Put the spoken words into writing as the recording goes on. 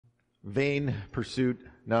Vain pursuit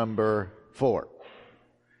number 4.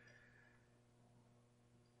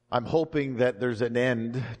 I'm hoping that there's an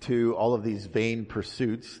end to all of these vain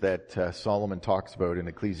pursuits that Solomon talks about in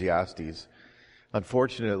Ecclesiastes.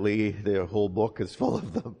 Unfortunately, the whole book is full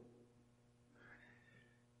of them.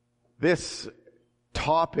 This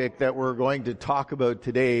topic that we're going to talk about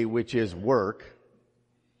today, which is work,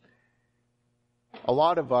 a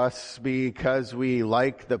lot of us, because we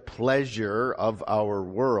like the pleasure of our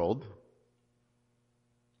world,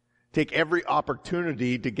 take every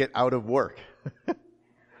opportunity to get out of work.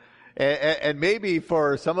 And maybe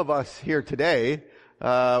for some of us here today,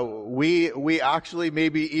 we actually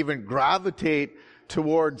maybe even gravitate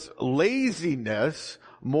towards laziness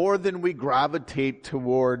more than we gravitate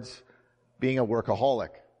towards being a workaholic.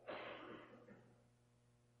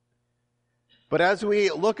 But as we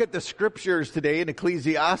look at the scriptures today in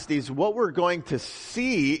Ecclesiastes, what we're going to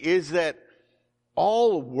see is that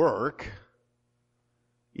all work,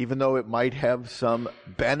 even though it might have some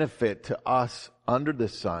benefit to us under the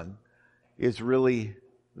sun, is really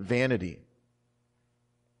vanity.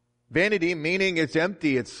 Vanity meaning it's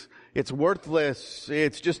empty, it's worthless,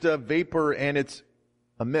 it's just a vapor and it's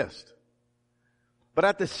a mist. But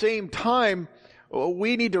at the same time,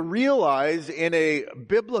 we need to realize in a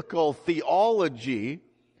biblical theology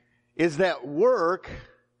is that work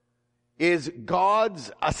is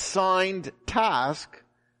God's assigned task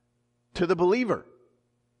to the believer,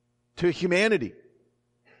 to humanity.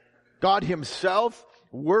 God himself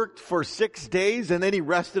worked for 6 days and then he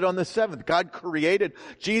rested on the 7th. God created.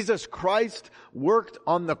 Jesus Christ worked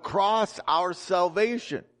on the cross, our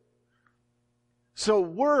salvation. So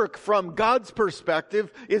work from God's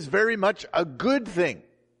perspective is very much a good thing.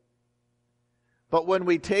 But when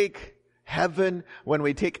we take heaven, when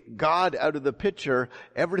we take God out of the picture,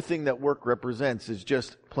 everything that work represents is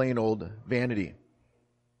just plain old vanity.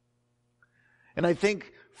 And I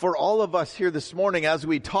think for all of us here this morning, as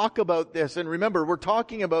we talk about this, and remember, we're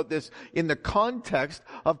talking about this in the context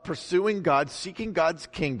of pursuing God, seeking God's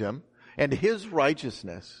kingdom and his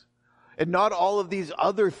righteousness, and not all of these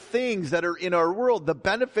other things that are in our world. The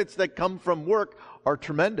benefits that come from work are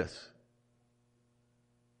tremendous.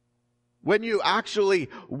 When you actually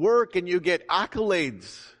work and you get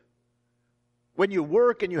accolades, when you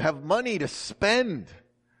work and you have money to spend,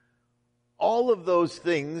 all of those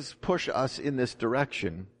things push us in this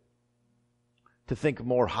direction to think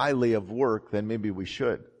more highly of work than maybe we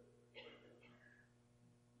should.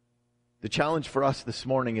 The challenge for us this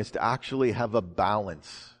morning is to actually have a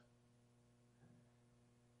balance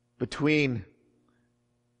between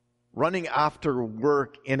running after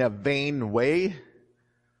work in a vain way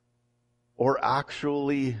or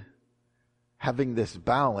actually having this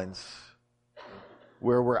balance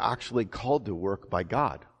where we're actually called to work by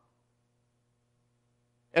God.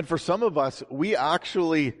 And for some of us, we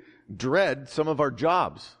actually dread some of our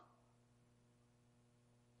jobs.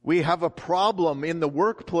 We have a problem in the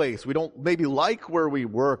workplace. We don't maybe like where we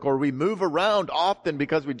work, or we move around often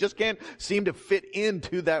because we just can't seem to fit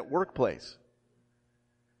into that workplace.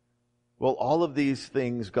 Well, all of these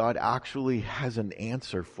things God actually has an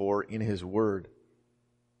answer for in his word.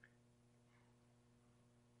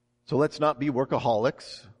 So let's not be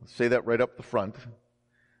workaholics. Let's say that right up the front.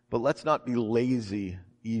 But let's not be lazy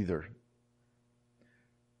either.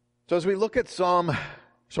 So as we look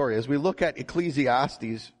at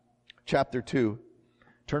Ecclesiastes chapter 2,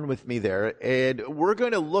 turn with me there, and we're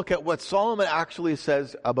going to look at what Solomon actually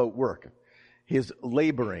says about work, his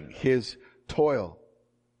laboring, his toil.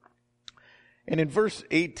 And in verse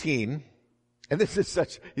 18, and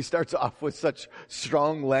he starts off with such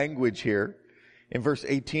strong language here. In verse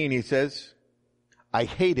 18 he says, I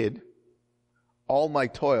hated all my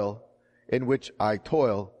toil in which I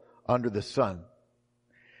toil under the sun,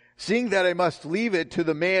 seeing that I must leave it to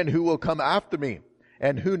the man who will come after me,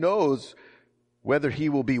 and who knows whether he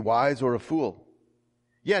will be wise or a fool.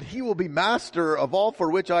 Yet he will be master of all for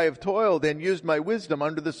which I have toiled and used my wisdom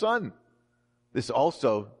under the sun. This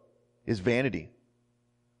also is vanity.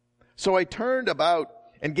 So I turned about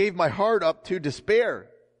and gave my heart up to despair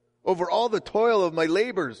over all the toil of my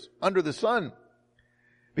labors under the sun.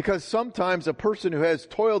 Because sometimes a person who has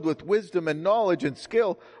toiled with wisdom and knowledge and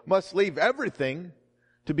skill must leave everything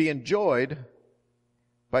to be enjoyed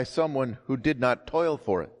by someone who did not toil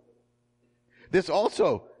for it. This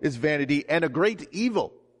also is vanity and a great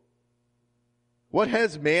evil. What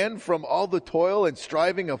has man from all the toil and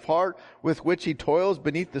striving of heart with which he toils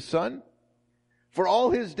beneath the sun? For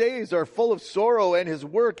all his days are full of sorrow, and his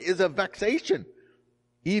work is a vexation.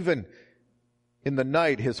 Even in the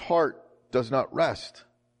night his heart does not rest.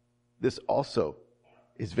 This also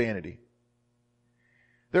is vanity.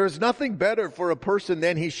 There is nothing better for a person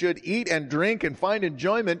than he should eat and drink and find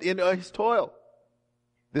enjoyment in his toil.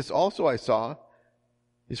 This also I saw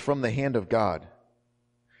is from the hand of God.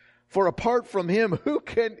 For apart from him, who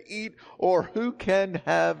can eat or who can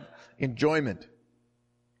have enjoyment?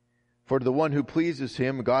 For to the one who pleases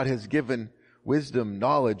him, God has given wisdom,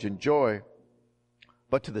 knowledge, and joy.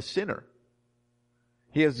 But to the sinner,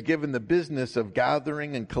 he has given the business of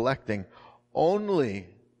gathering and collecting only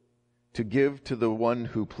to give to the one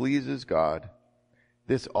who pleases God.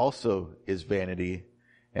 This also is vanity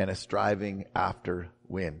and a striving after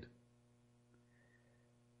wind.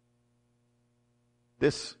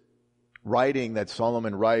 This writing that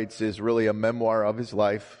Solomon writes is really a memoir of his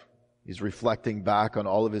life. He's reflecting back on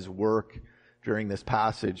all of his work during this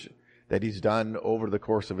passage that he's done over the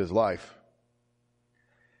course of his life.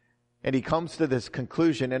 And he comes to this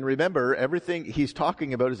conclusion. And remember, everything he's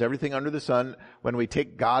talking about is everything under the sun. When we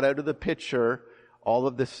take God out of the picture, all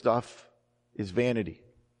of this stuff is vanity.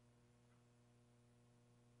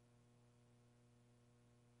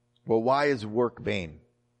 Well, why is work vain?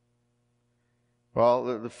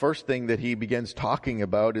 Well, the first thing that he begins talking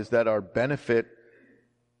about is that our benefit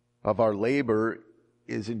of our labor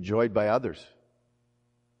is enjoyed by others.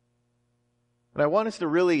 And I want us to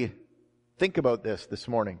really think about this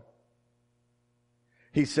morning.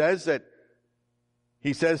 He says that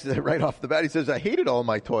right off the bat, he says, I hated all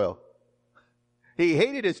my toil. He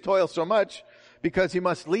hated his toil so much because he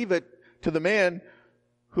must leave it to the man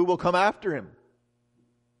who will come after him.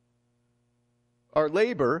 Our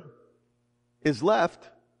labor is left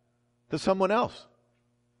to someone else.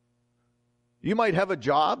 You might have a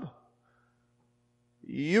job.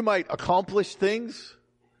 You might accomplish things.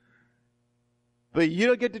 But you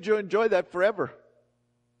don't get to enjoy that forever.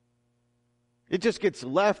 It just gets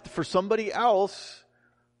left for somebody else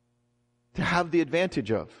to have the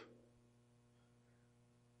advantage of.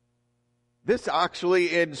 This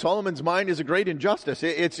actually, in Solomon's mind, is a great injustice.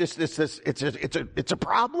 It's a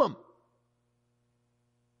problem.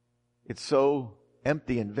 It's so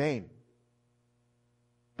empty and vain.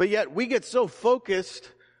 But yet we get so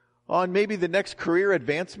focused on maybe the next career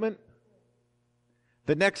advancement,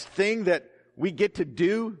 the next thing that we get to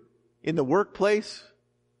do in the workplace.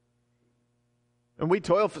 And we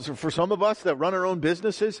toil for some of us that run our own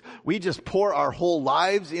businesses. We just pour our whole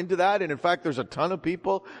lives into that. And in fact, there's a ton of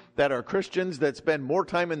people that are Christians that spend more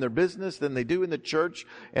time in their business than they do in the church.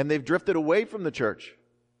 And they've drifted away from the church.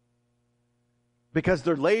 Because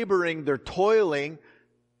they're laboring, they're toiling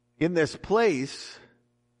in this place,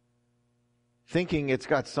 thinking it's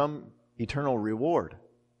got some eternal reward.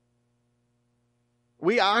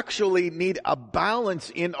 We actually need a balance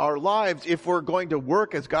in our lives if we're going to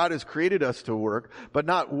work as God has created us to work, but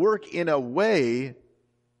not work in a way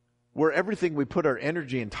where everything we put our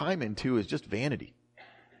energy and time into is just vanity.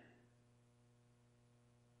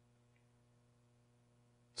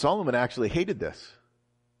 Solomon actually hated this.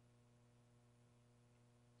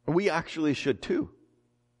 We actually should too.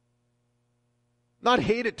 Not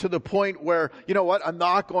hate it to the point where, you know what, I'm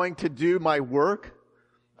not going to do my work.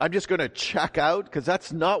 I'm just going to check out, because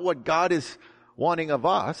that's not what God is wanting of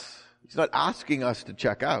us. He's not asking us to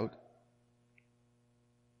check out.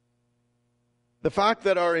 The fact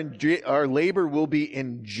that our labor will be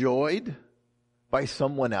enjoyed by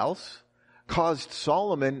someone else caused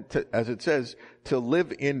Solomon, to, as it says, to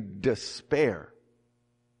live in despair.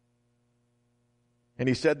 And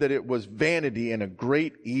he said that it was vanity and a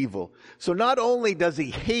great evil. So not only does he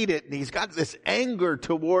hate it, and he's got this anger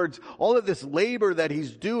towards all of this labor that he's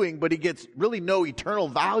doing, but he gets really no eternal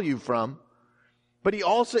value from. But it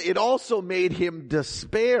also made him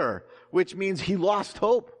despair, which means he lost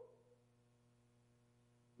hope.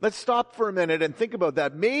 Let's stop for a minute and think about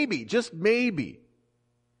that. Maybe, just maybe,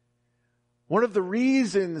 one of the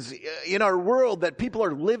reasons in our world that people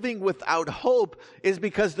are living without hope is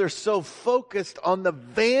because they're so focused on the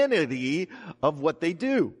vanity of what they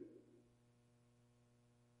do.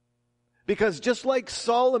 Because just like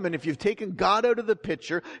Solomon, if you've taken God out of the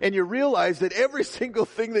picture and you realize that every single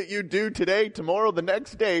thing that you do today, tomorrow, the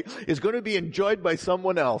next day is going to be enjoyed by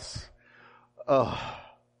someone else. Oh,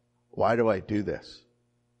 why do I do this?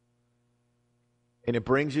 And it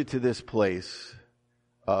brings you to this place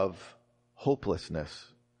of hopelessness,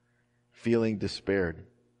 feeling despaired.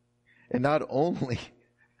 And not only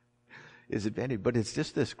is it vanity, but it's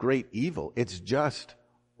just this great evil. It's just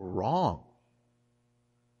wrong.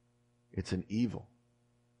 It's an evil.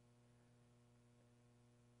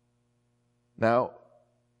 Now,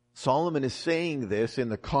 Solomon is saying this in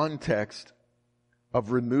the context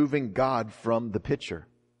of removing God from the picture.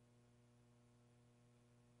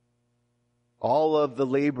 all of the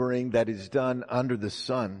laboring that is done under the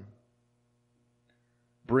sun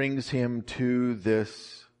brings him to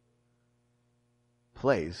this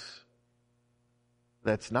place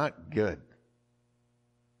that's not good.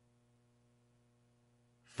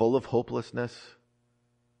 Full of hopelessness,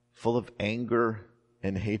 full of anger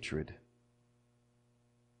and hatred.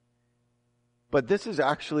 But this is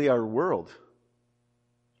actually our world.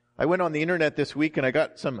 I went on the internet this week and I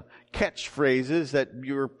got some catchphrases that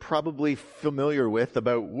you're probably familiar with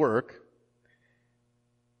about work.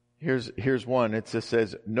 Here's one. It just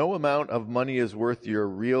says, "No amount of money is worth your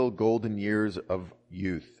real golden years of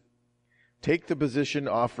youth. Take the position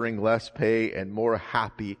offering less pay and more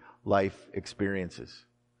happy life experiences."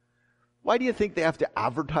 Why do you think they have to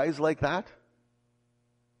advertise like that?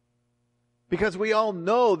 Because we all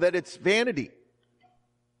know that it's vanity.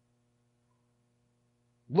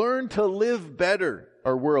 Learn to live better,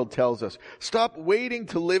 our world tells us. Stop waiting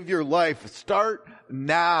to live your life. Start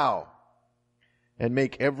now and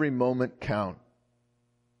make every moment count.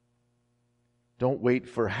 Don't wait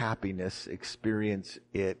for happiness. Experience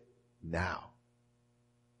it now.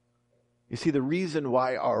 You see, the reason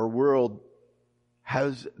why our world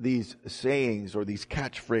has these sayings or these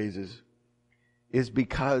catchphrases is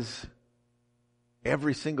because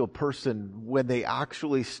every single person, when they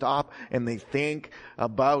actually stop and they think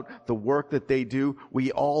about the work that they do,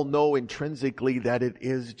 we all know intrinsically that it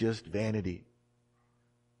is just vanity.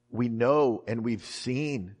 We know and we've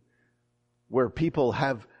seen where people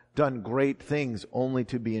have done great things only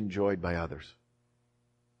to be enjoyed by others.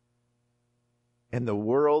 And the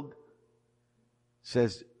world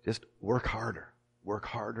says, just work harder, work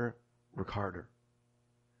harder, work harder.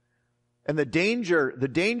 And the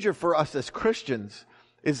danger for us as Christians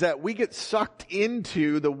is that we get sucked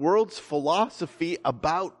into the world's philosophy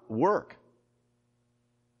about work.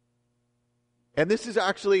 And this is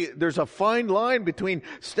actually, there's a fine line between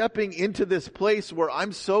stepping into this place where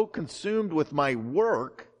I'm so consumed with my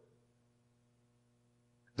work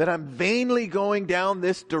that I'm vainly going down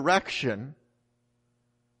this direction,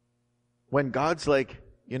 when God's like,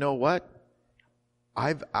 you know what?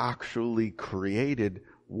 I've actually created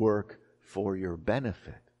work for your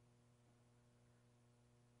benefit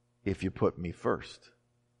if you put me first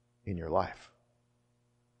in your life.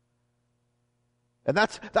 And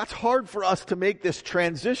that's hard for us to make this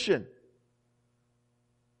transition,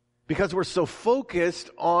 because we're so focused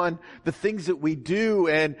on the things that we do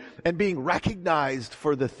and being recognized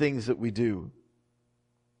for the things that we do.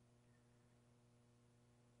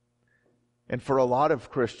 And for a lot of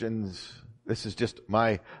Christians, this is just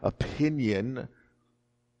my opinion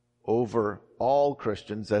over all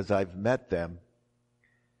Christians as I've met them,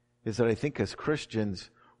 is that I think as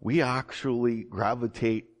Christians, we actually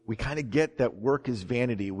gravitate, we kind of get that work is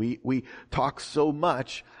vanity. We talk so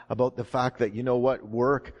much about the fact that, you know what,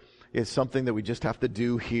 work is something that we just have to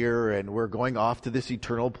do here, and we're going off to this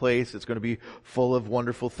eternal place. It's going to be full of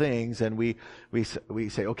wonderful things, and we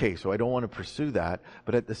say, okay, so I don't want to pursue that.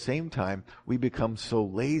 But at the same time, we become so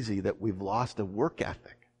lazy that we've lost a work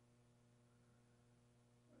ethic.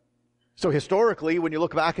 So historically, when you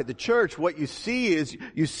look back at the church, what you see is,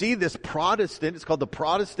 you see this Protestant, it's called the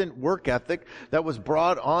Protestant work ethic, that was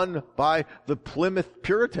brought on by the Plymouth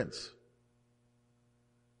Puritans.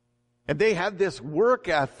 And they had this work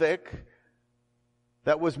ethic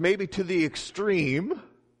that was maybe to the extreme,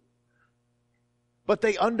 but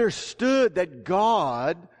they understood that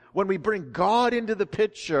God, when we bring God into the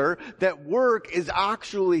picture, that work is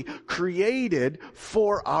actually created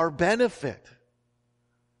for our benefit.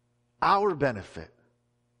 Our benefit.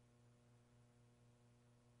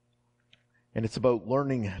 And it's about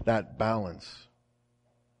learning that balance.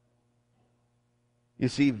 You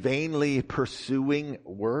see, vainly pursuing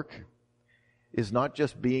work is not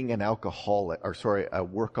just being a workaholic.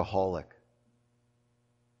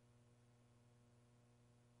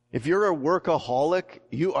 If you're a workaholic,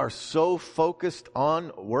 you are so focused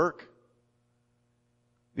on work,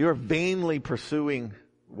 you're vainly pursuing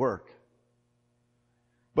work.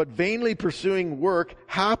 But vainly pursuing work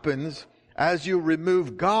happens as you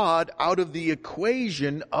remove God out of the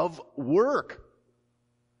equation of work.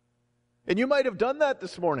 And you might have done that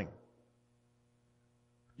this morning.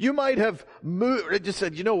 You might have just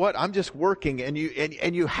said, you know what, I'm just working, and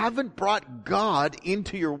you haven't brought God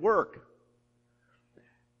into your work.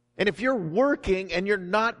 And if you're working and you're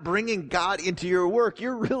not bringing God into your work,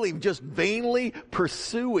 you're really just vainly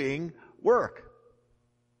pursuing work.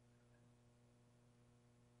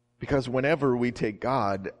 Because whenever we take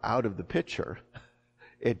God out of the picture,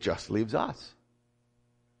 it just leaves us.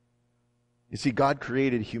 You see, God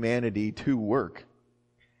created humanity to work.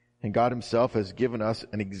 And God himself has given us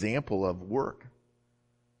an example of work.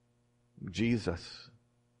 Jesus,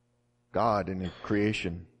 God in his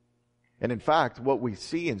creation. And in fact, what we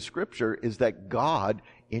see in Scripture is that God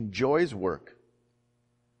enjoys work.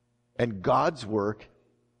 And God's work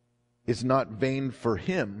is not vain for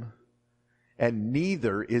him, and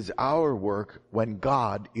neither is our work when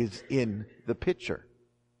God is in the picture.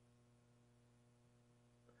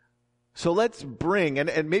 So let's bring,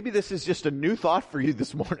 and maybe this is just a new thought for you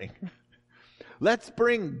this morning. Let's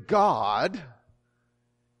bring God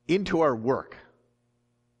into our work.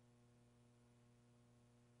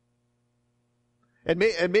 And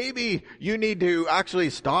maybe you need to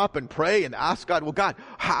actually stop and pray and ask God, well, God,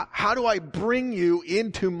 how do I bring you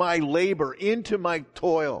into my labor, into my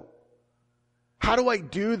toil? How do I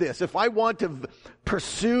do this? If I want to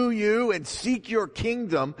pursue you and seek your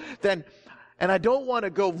kingdom, then, and I don't want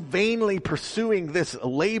to go vainly pursuing this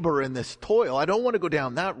labor and this toil. I don't want to go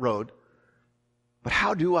down that road. But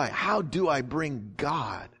how do I bring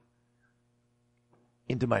God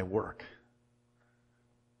into my work?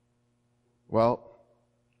 Well,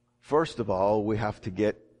 first of all, we have to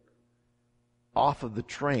get off of the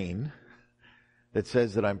train that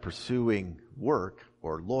says that I'm pursuing work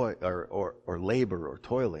or labor or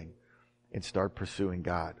toiling and start pursuing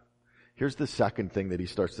God. Here's the second thing that he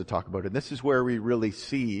starts to talk about, and this is where we really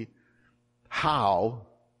see how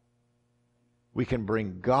we can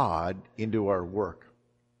bring God into our work.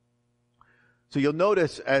 So you'll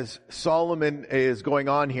notice as Solomon is going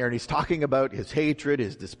on here, and he's talking about his hatred,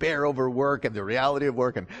 his despair over work, and the reality of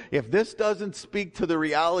work. And if this doesn't speak to the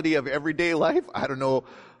reality of everyday life, I don't know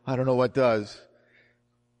what does.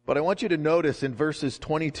 But I want you to notice in verses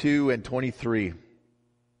 22 and 23,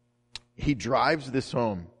 he drives this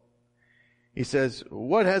home. He says,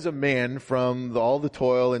 "What has a man from all the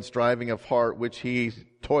toil and striving of heart which he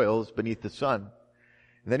toils beneath the sun?"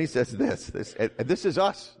 And then he says this is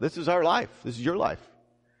us. This is our life. This is your life.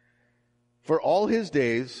 "For all his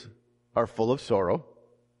days are full of sorrow,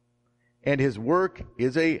 and his work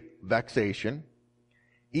is a vexation.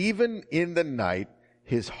 Even in the night,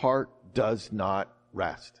 his heart does not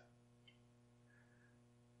rest."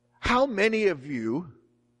 How many of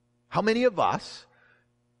us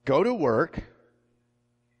go to work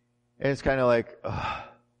and it's kind of like, I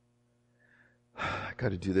got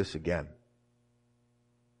to do this again.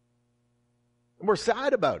 We're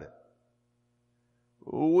sad about it.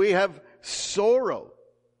 We have sorrow.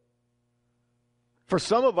 For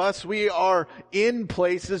some of us, we are in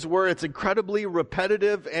places where it's incredibly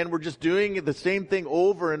repetitive and we're just doing the same thing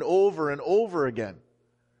over and over and over again.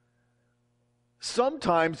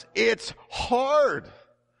 Sometimes it's hard.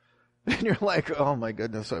 And you're like, oh my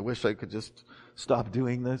goodness, I wish I could just stop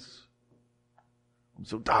doing this. I'm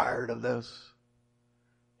so tired of this.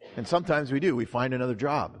 And sometimes we do. We find another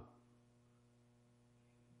job.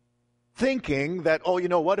 Thinking that, oh, you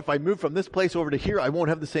know what? If I move from this place over to here, I won't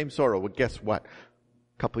have the same sorrow. Well, guess what?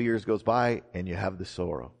 A couple of years goes by and you have the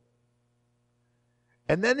sorrow.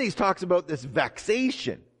 And then he talks about this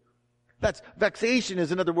vexation. Vexation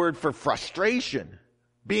is another word for frustration,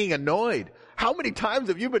 being annoyed. How many times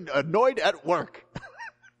have you been annoyed at work?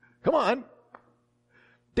 Come on.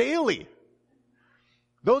 Daily.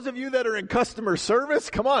 Those of you that are in customer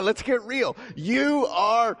service, come on, let's get real. You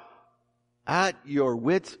are at your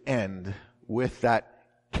wit's end with that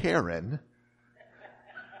Karen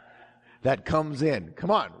that comes in.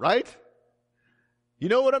 Come on, right? You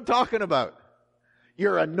know what I'm talking about.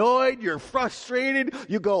 You're annoyed, you're frustrated,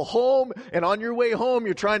 you go home, and on your way home,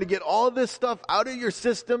 you're trying to get all this stuff out of your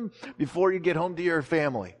system before you get home to your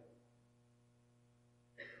family.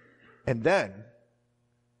 And then,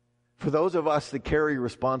 for those of us that carry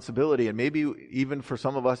responsibility, and maybe even for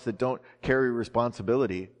some of us that don't carry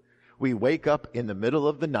responsibility, we wake up in the middle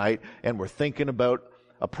of the night and we're thinking about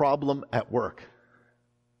a problem at work.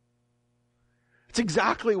 It's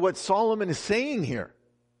exactly what Solomon is saying here.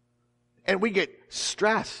 And we get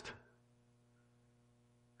stressed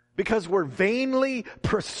because we're vainly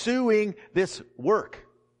pursuing this work.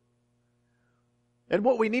 And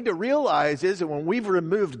what we need to realize is that when we've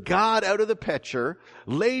removed God out of the picture,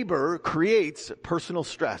 labor creates personal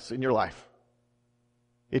stress in your life.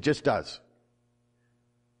 It just does.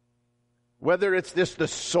 Whether it's just the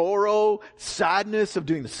sorrow, sadness of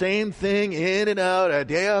doing the same thing in and out,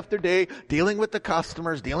 day after day, dealing with the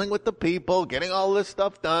customers, dealing with the people, getting all this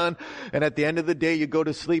stuff done, and at the end of the day you go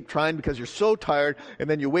to sleep trying because you're so tired, and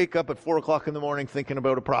then you wake up at 4 o'clock in the morning thinking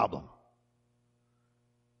about a problem.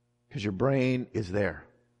 Because your brain is there.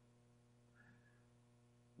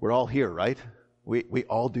 We're all here, right? We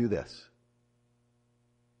all do this.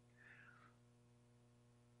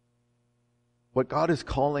 What God is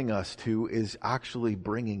calling us to is actually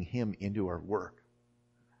bringing Him into our work.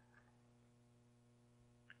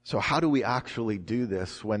 So how do we actually do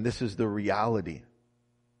this when this is the reality?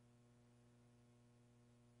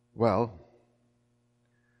 Well,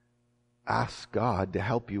 ask God to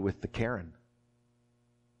help you with the Karen.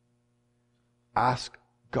 Ask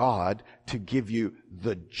God to give you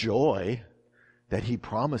the joy that He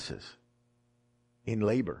promises in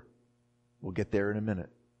labor. We'll get there in a minute.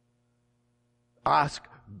 Ask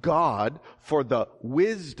God for the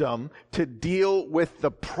wisdom to deal with the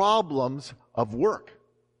problems of work.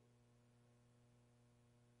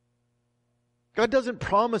 God doesn't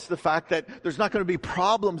promise the fact that there's not going to be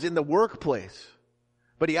problems in the workplace.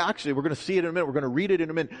 But He actually, we're going to see it in a minute, we're going to read it in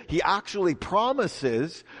a minute. He actually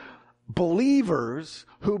promises believers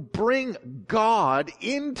who bring God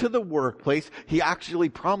into the workplace, He actually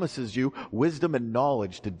promises you wisdom and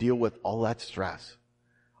knowledge to deal with all that stress,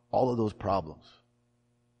 all of those problems.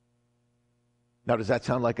 Now, does that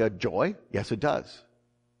sound like a joy? Yes, it does.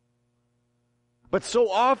 But so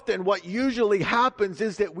often what usually happens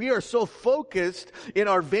is that we are so focused in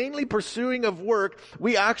our vainly pursuing of work,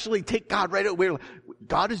 we actually take God right away.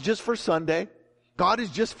 God is just for Sunday. God is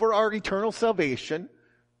just for our eternal salvation.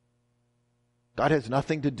 God has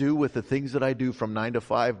nothing to do with the things that I do from 9 to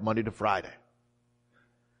 5, Monday to Friday.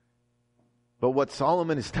 But what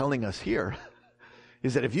Solomon is telling us here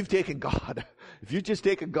is that if you've just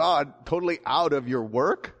taken God totally out of your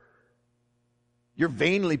work, you're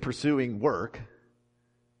vainly pursuing work.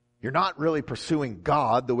 You're not really pursuing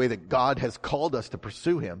God the way that God has called us to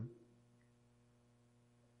pursue Him.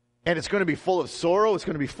 And it's going to be full of sorrow. It's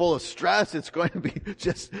going to be full of stress. It's going to be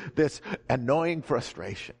just this annoying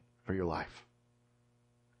frustration for your life.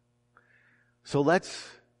 So let's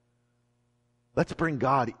bring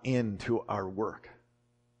God into our work.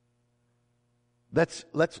 Let's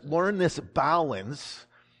learn this balance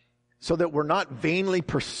so that we're not vainly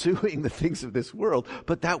pursuing the things of this world,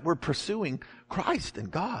 but that we're pursuing Christ and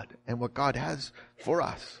God and what God has for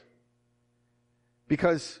us.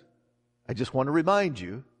 Because I just want to remind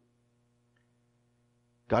you,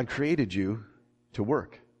 God created you to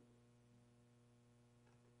work.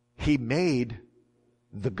 He made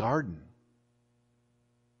the garden.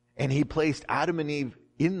 And He placed Adam and Eve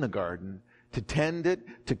in the garden to tend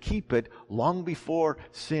it, to keep it, long before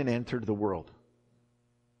sin entered the world.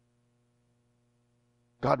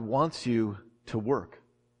 God wants you to work,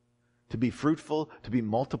 to be fruitful, to be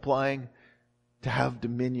multiplying, to have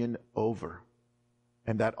dominion over.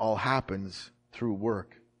 And that all happens through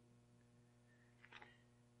work.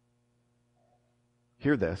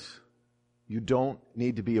 Hear this. You don't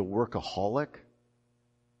need to be a workaholic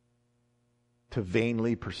to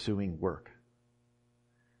vainly pursuing work.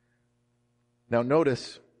 Now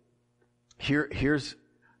notice, here's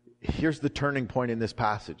the turning point in this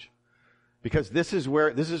passage. Because this is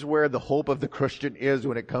where the hope of the Christian is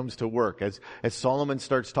when it comes to work, as Solomon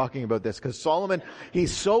starts talking about this. Because Solomon,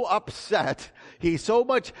 he's so upset, he so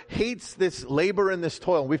much hates this labor and this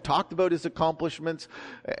toil. We've talked about his accomplishments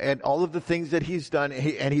and all of the things that he's done,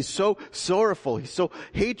 and he's so sorrowful, he's so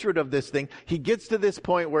hatred of this thing. He gets to this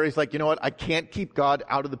point where he's like, you know what, I can't keep God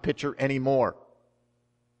out of the picture anymore.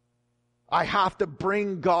 I have to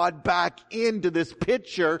bring God back into this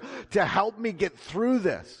picture to help me get through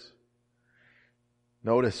this.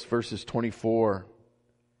 Notice verses 24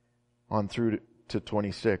 on through to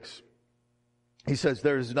 26. He says,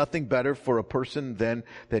 there is nothing better for a person than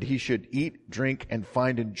that he should eat, drink, and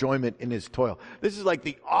find enjoyment in his toil. This is like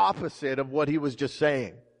the opposite of what he was just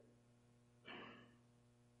saying.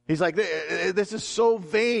 He's like, this is so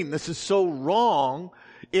vain. This is so wrong.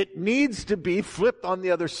 It needs to be flipped on the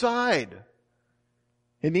other side.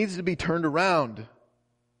 It needs to be turned around.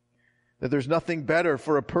 That there's nothing better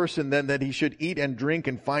for a person than that he should eat and drink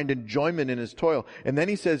and find enjoyment in his toil. And then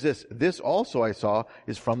he says this also I saw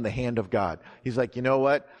is from the hand of God. He's like, you know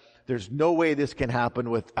what? There's no way this can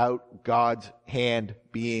happen without God's hand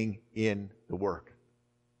being in the work.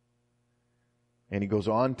 And he goes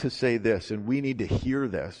on to say this, and we need to hear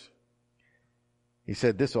this. He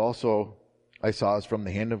said, this also I saw is from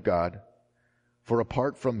the hand of God. For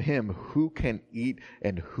apart from Him, who can eat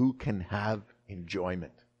and who can have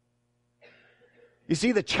enjoyment? You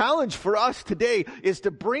see, the challenge for us today is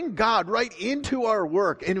to bring God right into our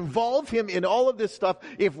work, involve Him in all of this stuff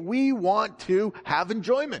if we want to have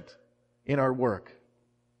enjoyment in our work.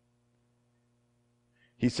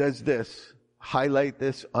 He says this, highlight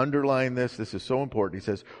this, underline this is so important. He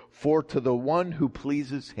says, for to the one who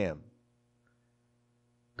pleases Him,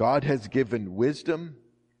 God has given wisdom,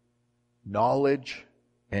 knowledge,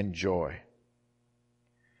 and joy.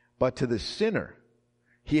 But to the sinner,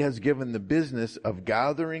 He has given the business of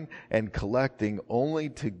gathering and collecting only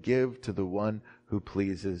to give to the one who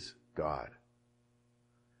pleases God.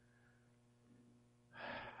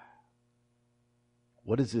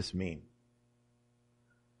 What does this mean?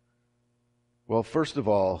 Well, first of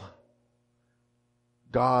all,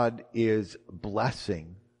 God is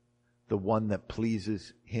blessing the one that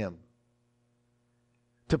pleases Him.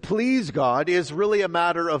 To please God is really a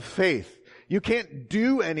matter of faith. You can't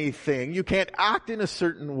do anything. You can't act in a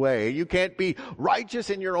certain way. You can't be righteous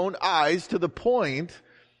in your own eyes to the point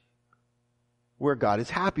where God is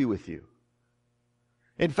happy with you.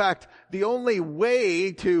 In fact, the only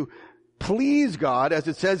way to please God, as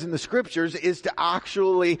it says in the Scriptures, is to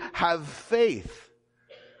actually have faith.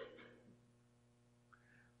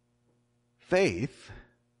 Faith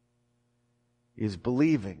is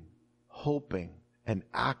believing, hoping, and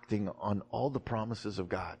acting on all the promises of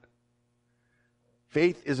God.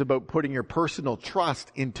 Faith is about putting your personal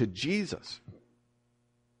trust into Jesus.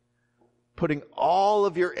 Putting all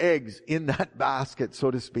of your eggs in that basket, so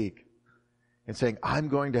to speak. And saying, I'm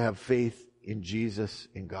going to have faith in Jesus,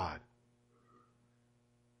 in God.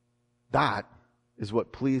 That is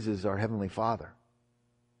what pleases our Heavenly Father.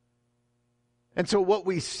 And so what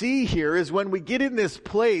we see here is when we get in this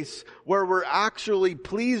place where we're actually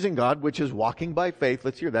pleasing God, which is walking by faith.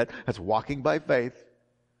 Let's hear that. That's walking by faith.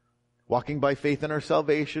 Walking by faith in our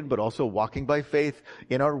salvation, but also walking by faith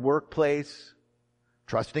in our workplace.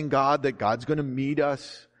 Trusting God that God's going to meet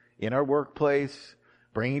us in our workplace.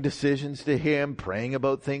 Bringing decisions to Him. Praying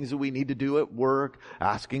about things that we need to do at work.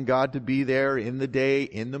 Asking God to be there in the day,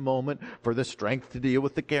 in the moment, for the strength to deal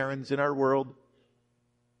with the Karens in our world.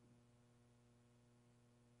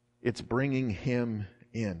 It's bringing Him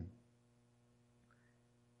in.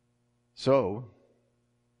 So,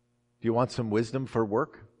 do you want some wisdom for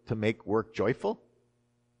work? To make work joyful?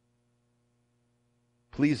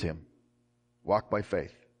 Please Him. Walk by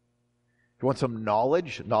faith. If you want some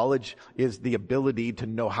knowledge, knowledge is the ability to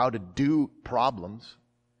know how to do problems.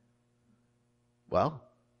 Well,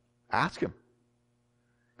 ask Him.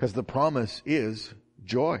 Because the promise is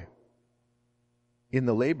joy in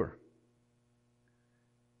the labor.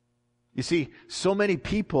 You see, so many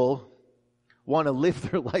people want to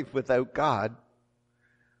live their life without God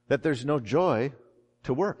that there's no joy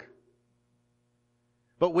to work.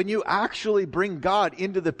 But when you actually bring God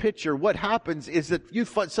into the picture, what happens is that you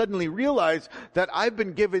suddenly realize that I've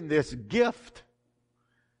been given this gift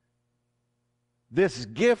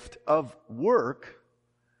of work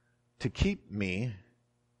to keep me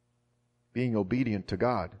being obedient to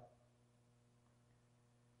God.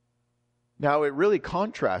 Now, it really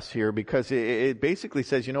contrasts here because it basically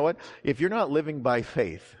says, you know what? If you're not living by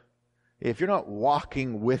faith, if you're not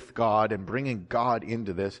walking with God and bringing God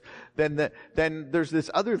into this, then there's this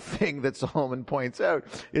other thing that Solomon points out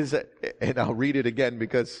is that, and I'll read it again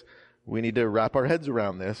because we need to wrap our heads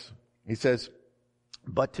around this. He says,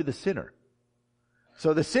 but to the sinner.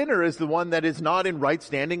 So the sinner is the one that is not in right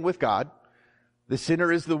standing with God. The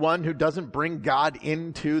sinner is the one who doesn't bring God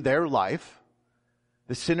into their life.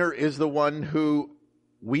 The sinner is the one who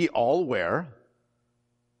we all wear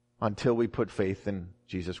until we put faith in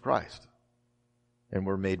Jesus Christ. And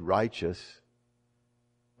we're made righteous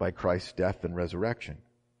by Christ's death and resurrection.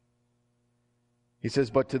 He says,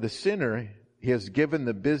 but to the sinner, He has given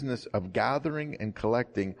the business of gathering and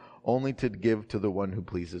collecting only to give to the one who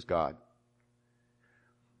pleases God.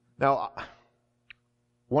 Now,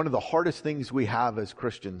 one of the hardest things we have as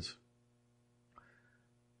Christians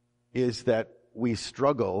is that we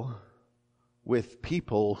struggle with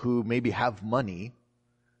people who maybe have money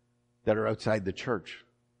that are outside the church.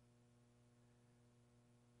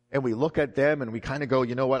 And we look at them and we kind of go,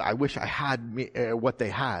 you know what, I wish I had what they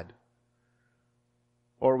had.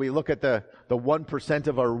 Or we look at the 1%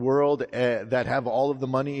 of our world that have all of the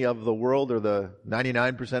money of the world, or the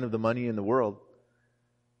 99% of the money in the world.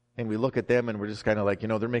 And we look at them and we're just kind of like, you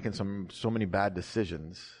know, they're making so many bad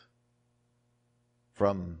decisions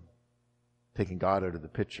from taking God out of the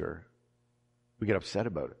picture. We get upset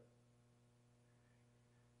about it.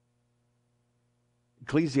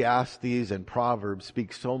 Ecclesiastes and Proverbs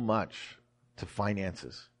speak so much to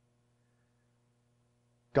finances.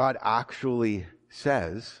 God actually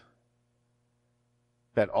says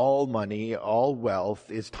that all money, all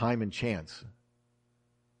wealth is time and chance.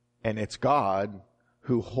 And it's God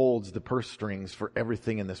who holds the purse strings for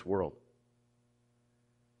everything in this world.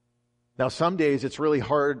 Now, some days it's really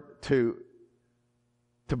hard to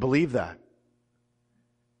believe that.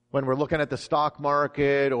 When we're looking at the stock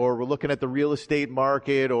market, or we're looking at the real estate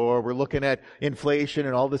market, or we're looking at inflation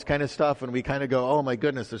and all this kind of stuff, and we kind of go, oh my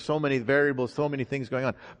goodness, there's so many variables, so many things going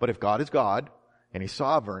on. But if God is God, and He's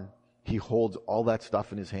sovereign, He holds all that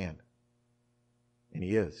stuff in His hand. And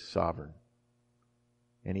He is sovereign.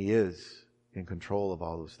 And He is in control of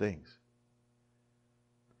all those things.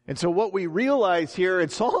 And so what we realize here,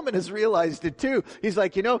 and Solomon has realized it too, he's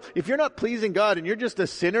like, if you're not pleasing God and you're just a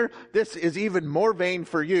sinner, this is even more vain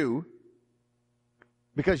for you,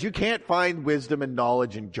 because you can't find wisdom and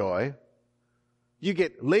knowledge and joy. You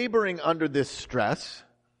get laboring under this stress.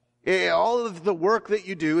 All of the work that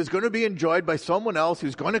you do is going to be enjoyed by someone else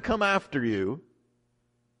who's going to come after you.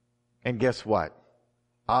 And guess what?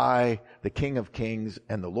 I, the King of Kings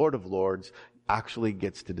and the Lord of Lords, actually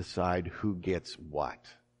gets to decide who gets what.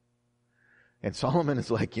 And Solomon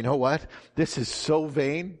is like, you know what? This is so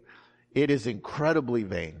vain. It is incredibly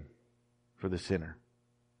vain for the sinner.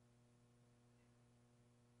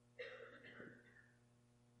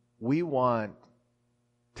 We want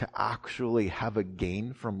to actually have a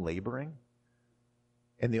gain from laboring.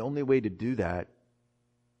 And the only way to do that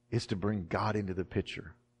is to bring God into the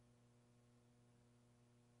picture.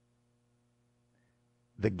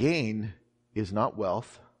 The gain is not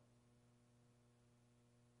wealth.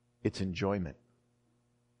 It's enjoyment.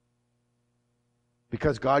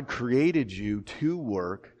 Because God created you to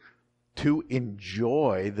work, to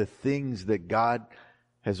enjoy the things that God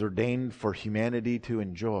has ordained for humanity to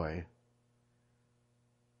enjoy.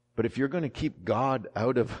 But if you're going to keep God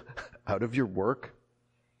out of your work,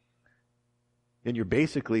 then you're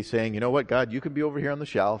basically saying, you know what, God, you can be over here on the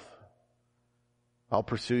shelf. I'll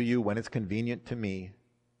pursue you when it's convenient to me.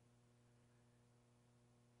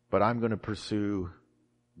 But I'm going to pursue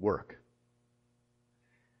work.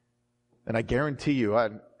 And I guarantee you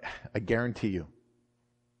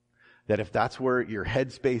that if that's where your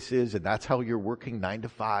headspace is and that's how you're working 9 to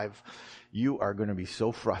 5, you are going to be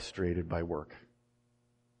so frustrated by work.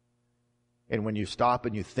 And when you stop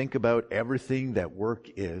and you think about everything that work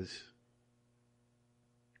is,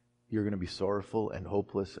 you're going to be sorrowful and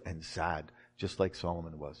hopeless and sad, just like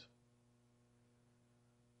Solomon was.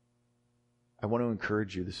 I want to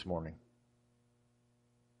encourage you this morning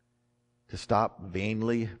to stop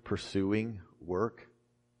vainly pursuing work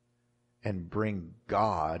and bring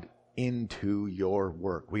God into your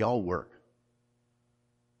work. We all work.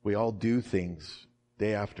 We all do things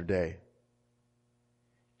day after day.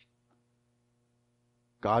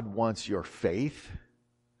 God wants your faith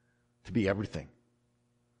to be everything.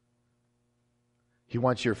 He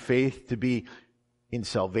wants your faith to be in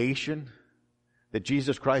salvation, that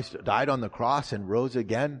Jesus Christ died on the cross and rose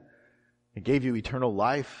again and gave you eternal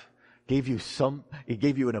life, He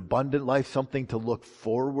gave you an abundant life, something to look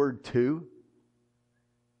forward to.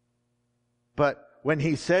 But when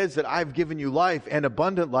He says that I've given you life and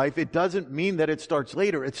abundant life, it doesn't mean that it starts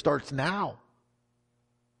later. It starts now.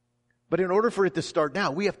 But in order for it to start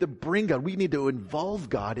now, we have to bring God. We need to involve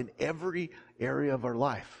God in every area of our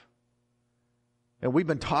life. And we've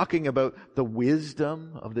been talking about the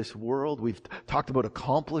wisdom of this world. We've talked about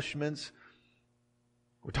accomplishments.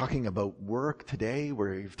 We're talking about work today.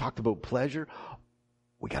 We've talked about pleasure.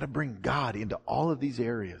 We got to bring God into all of these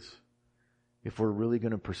areas if we're really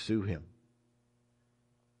going to pursue Him.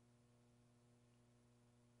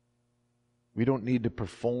 We don't need to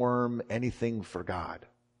perform anything for God.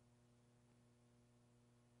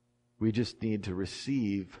 We just need to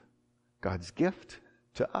receive God's gift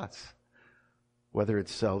to us. Whether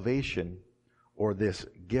it's salvation or this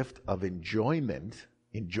gift of enjoyment,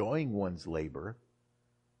 enjoying one's labor,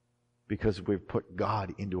 because we've put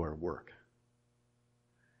God into our work.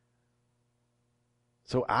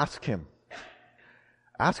 So ask Him.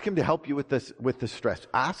 Ask Him to help you with the stress.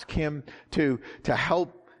 Ask Him to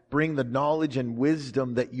help bring the knowledge and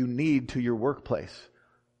wisdom that you need to your workplace.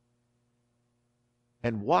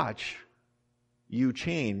 And watch you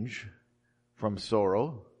change from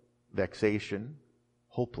sorrow, vexation,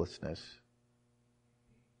 hopelessness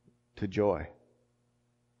to joy.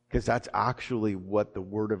 Because that's actually what the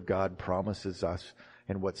Word of God promises us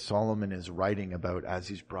and what Solomon is writing about as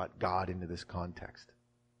he's brought God into this context.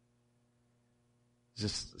 Does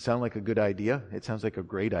this sound like a good idea? It sounds like a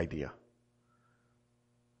great idea.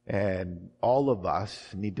 And all of us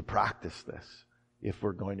need to practice this if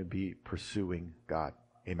we're going to be pursuing God.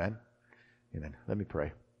 Amen? Amen. Let me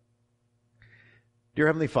pray. Dear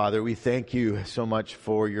Heavenly Father, we thank you so much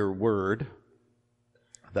for your word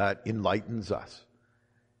that enlightens us.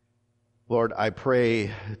 Lord, I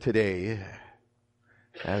pray today,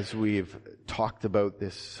 as we've talked about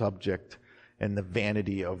this subject and the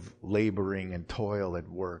vanity of laboring and toil at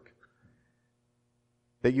work,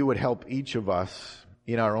 that you would help each of us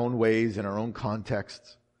in our own ways, in our own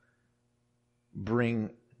contexts,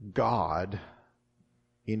 bring God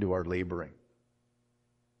into our laboring.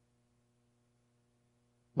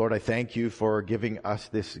 Lord, I thank you for giving us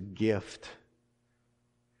this gift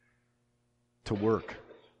to work.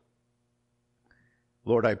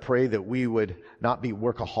 Lord, I pray that we would not be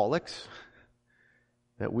workaholics,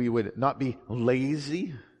 that we would not be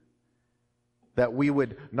lazy, that we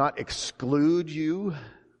would not exclude you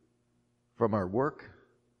from our work,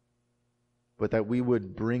 but that we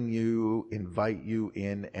would bring you, invite you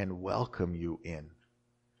in, and welcome you in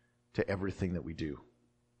to everything that we do.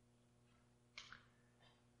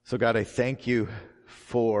 So God, I thank you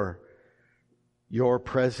for your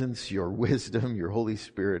presence, your wisdom, your Holy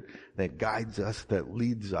Spirit that guides us, that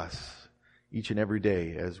leads us each and every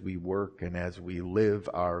day as we work and as we live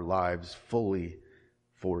our lives fully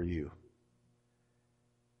for you.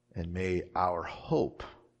 And may our hope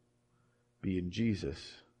be in Jesus,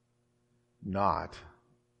 not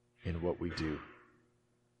in what we do.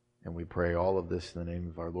 And we pray all of this in the name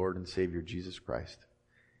of our Lord and Savior, Jesus Christ.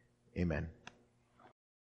 Amen.